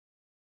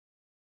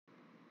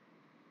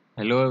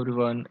Hello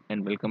everyone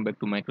and welcome back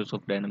to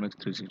Microsoft Dynamics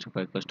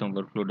 365 Custom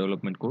Workflow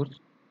Development course.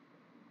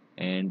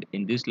 And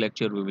in this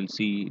lecture we will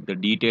see the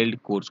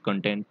detailed course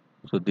content.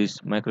 So this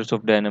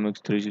Microsoft Dynamics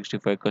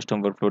 365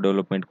 Custom Workflow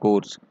Development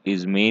course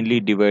is mainly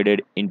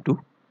divided into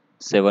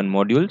 7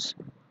 modules,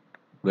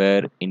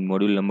 where in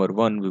module number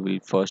 1 we will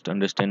first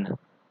understand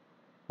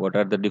what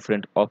are the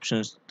different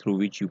options through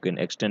which you can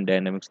extend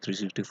Dynamics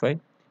 365,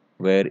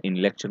 where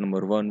in lecture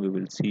number 1 we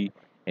will see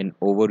an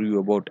overview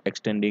about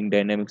extending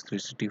Dynamics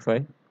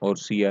 365 or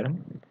CRM,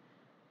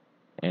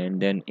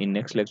 and then in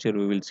next lecture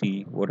we will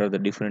see what are the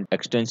different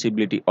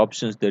extensibility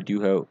options that you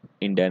have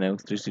in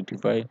Dynamics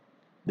 365.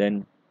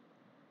 Then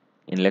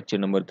in lecture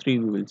number 3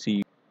 we will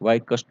see why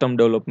custom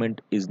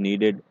development is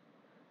needed,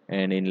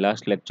 and in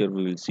last lecture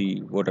we will see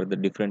what are the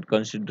different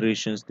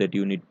considerations that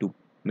you need to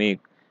make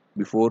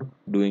before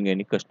doing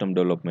any custom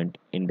development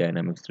in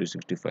Dynamics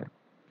 365.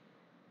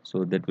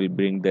 So that will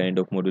bring the end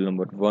of module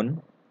number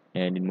 1,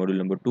 and in module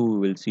number 2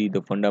 we will see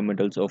the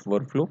fundamentals of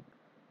workflow,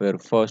 where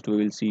first we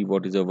will see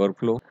what is a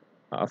workflow.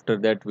 After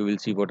that we will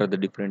see what are the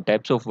different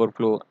types of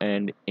workflow,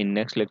 and in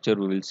next lecture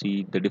we will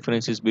see the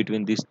differences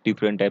between these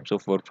different types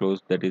of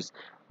workflows, that is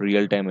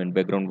real-time and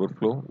background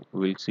workflow.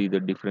 We will see the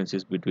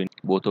differences between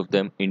both of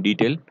them in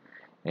detail,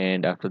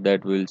 and after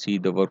that we will see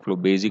the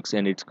workflow basics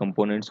and its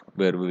components,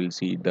 where we will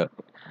see the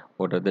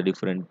what are the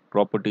different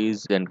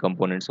properties and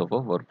components of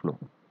a workflow.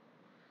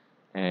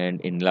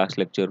 And in last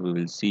lecture we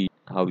will see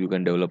how you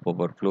can develop a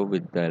workflow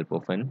with the help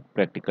of an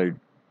practical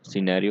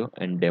scenario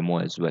and demo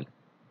as well.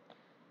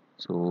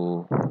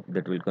 So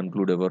that will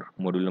conclude our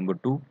module number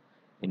 2.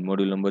 In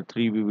module number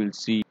 3 we will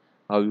see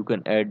how you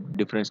can add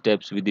different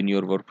steps within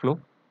your workflow,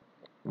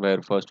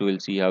 where first we will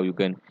see how you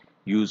can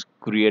use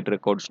create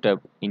record step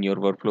in your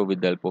workflow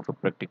with the help of a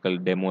practical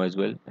demo as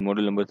well.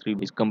 Module number 3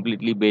 is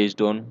completely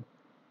based on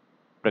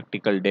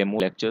practical demo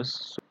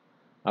lectures. So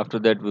after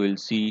that we will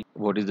see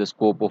what is the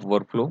scope of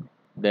workflow.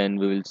 Then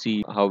we will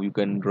see how you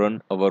can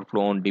run a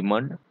workflow on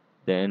demand.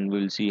 Then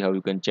we will see how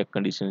you can check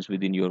conditions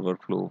within your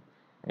workflow,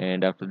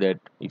 and after that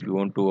if you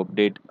want to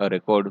update a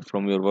record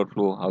from your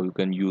workflow, how you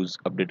can use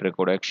update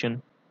record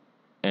action.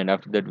 And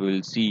after that we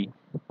will see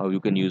how you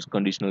can use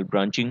conditional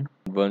branching.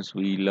 Once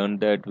we learn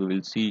that, we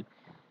will see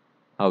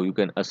how you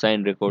can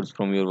assign records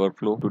from your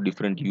workflow to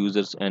different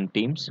users and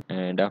teams,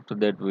 and after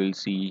that we will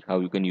see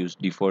how you can use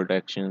default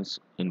actions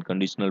in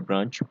conditional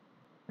branch.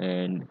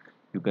 And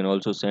you can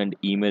also send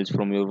emails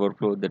from your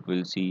workflow, that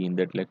we'll see in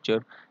that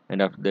lecture.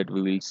 And after that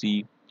we will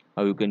see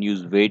how you can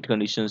use wait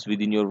conditions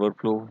within your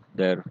workflow.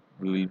 There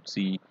we will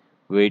see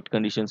wait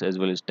conditions as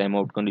well as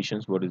timeout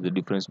conditions, what is the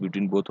difference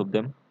between both of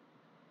them.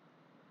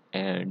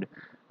 And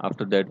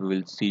after that we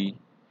will see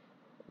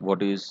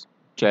what is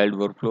child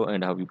workflow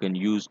and how you can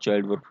use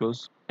child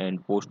workflows,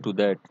 and post to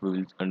that we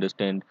will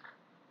understand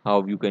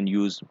how you can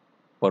use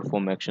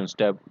perform action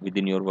step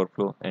within your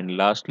workflow. And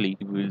lastly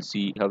we will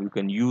see how you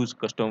can use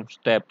custom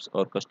steps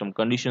or custom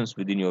conditions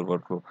within your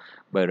workflow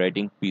by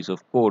writing piece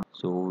of code.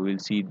 So we will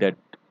see that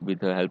with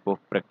the help of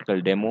practical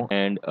demo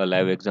and a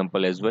live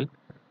example as well.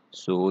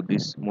 So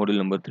this module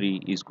number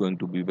 3 is going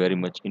to be very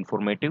much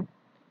informative.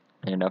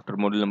 And after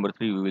module number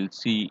 3 we will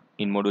see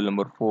in module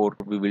number 4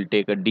 we will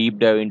take a deep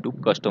dive into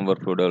custom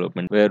workflow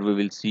development, where we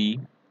will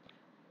see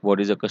what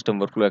is a custom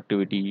workflow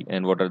activity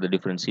and what are the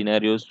different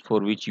scenarios for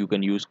which you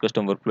can use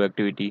custom workflow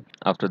activity.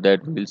 After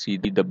that we will see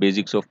the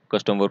basics of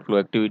custom workflow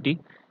activity,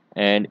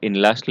 and in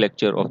last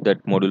lecture of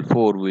that module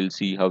 4 we will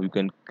see how you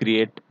can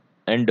create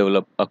and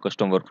develop a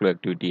custom workflow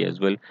activity as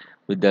well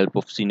with the help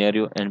of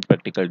scenario and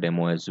practical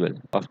demo as well.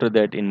 After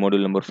that in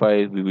module number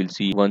 5 we will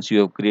see, once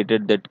you have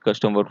created that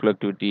custom workflow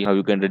activity, how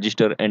you can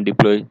register and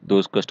deploy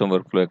those custom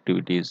workflow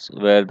activities,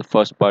 where the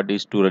first part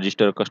is to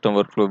register a custom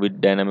workflow with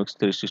Dynamics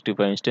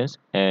 365 instance.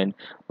 And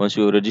once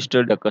you have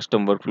registered a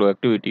custom workflow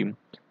activity,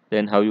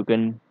 then how you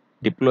can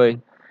deploy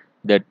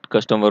that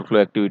custom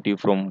workflow activity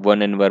from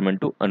one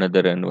environment to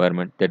another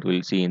environment, that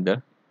we'll see in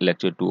the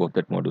lecture 2 of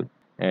that module.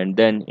 And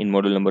then in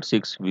module number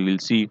 6 we will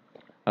see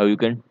how you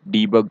can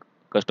debug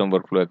custom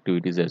workflow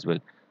activities as well.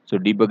 So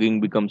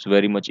debugging becomes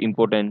very much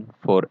important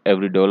for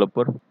every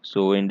developer.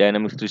 So in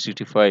Dynamics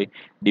 365,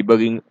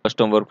 debugging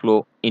custom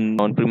workflow in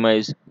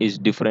on-premise is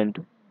different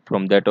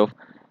from that of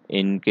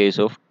in case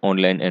of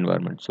online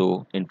environment.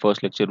 So in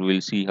first lecture we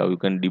will see how you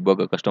can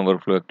debug a custom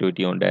workflow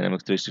activity on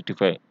Dynamics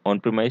 365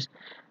 on-premise,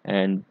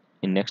 and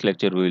in next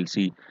lecture we will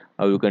see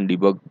how you can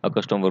debug a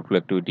custom workflow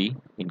activity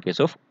in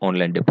case of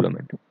online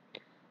deployment.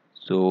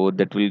 So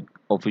that will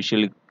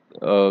officially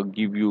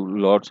give you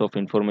lots of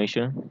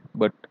information,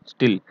 but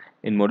still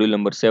in module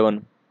number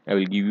 7 I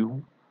will give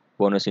you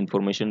bonus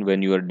information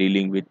when you are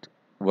dealing with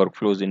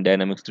workflows in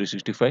Dynamics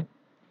 365,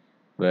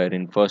 where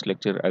in first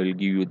lecture I will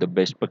give you the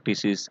best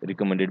practices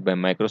recommended by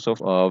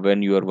Microsoft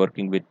when you are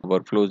working with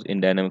workflows in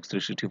Dynamics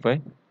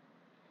 365.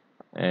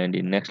 And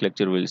in next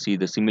lecture we'll see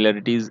the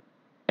similarities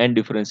and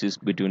differences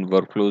between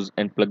workflows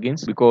and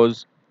plugins,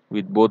 because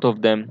with both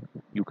of them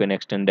you can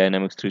extend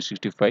Dynamics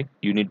 365.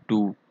 You need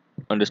to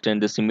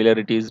understand the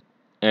similarities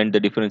and the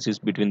differences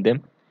between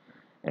them.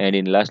 And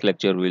in last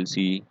lecture we'll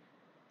see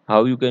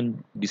how you can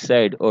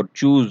decide or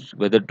choose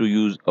whether to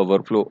use a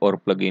workflow or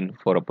plugin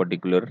for a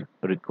particular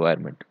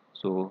requirement.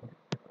 So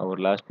our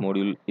last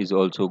module is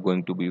also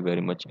going to be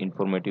very much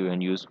informative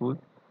and useful.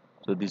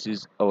 So this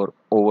is our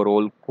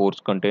overall course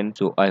content.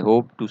 So I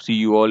hope to see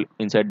you all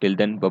inside. Till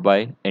then, bye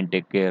bye and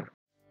take care.